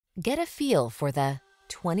Get a feel for the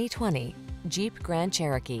 2020 Jeep Grand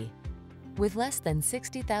Cherokee. With less than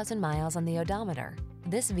 60,000 miles on the odometer,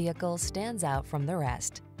 this vehicle stands out from the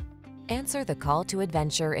rest. Answer the call to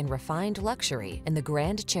adventure in refined luxury in the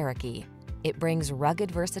Grand Cherokee. It brings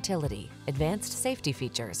rugged versatility, advanced safety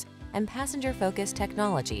features, and passenger-focused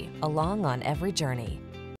technology along on every journey.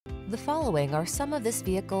 The following are some of this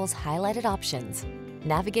vehicle's highlighted options: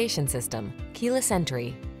 navigation system, keyless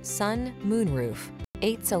entry, sun, moonroof,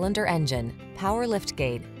 8-cylinder engine, power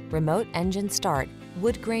liftgate, remote engine start,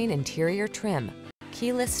 wood grain interior trim,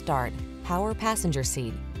 keyless start, power passenger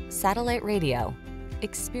seat, satellite radio.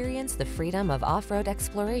 Experience the freedom of off-road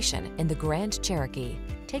exploration in the Grand Cherokee.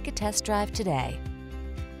 Take a test drive today.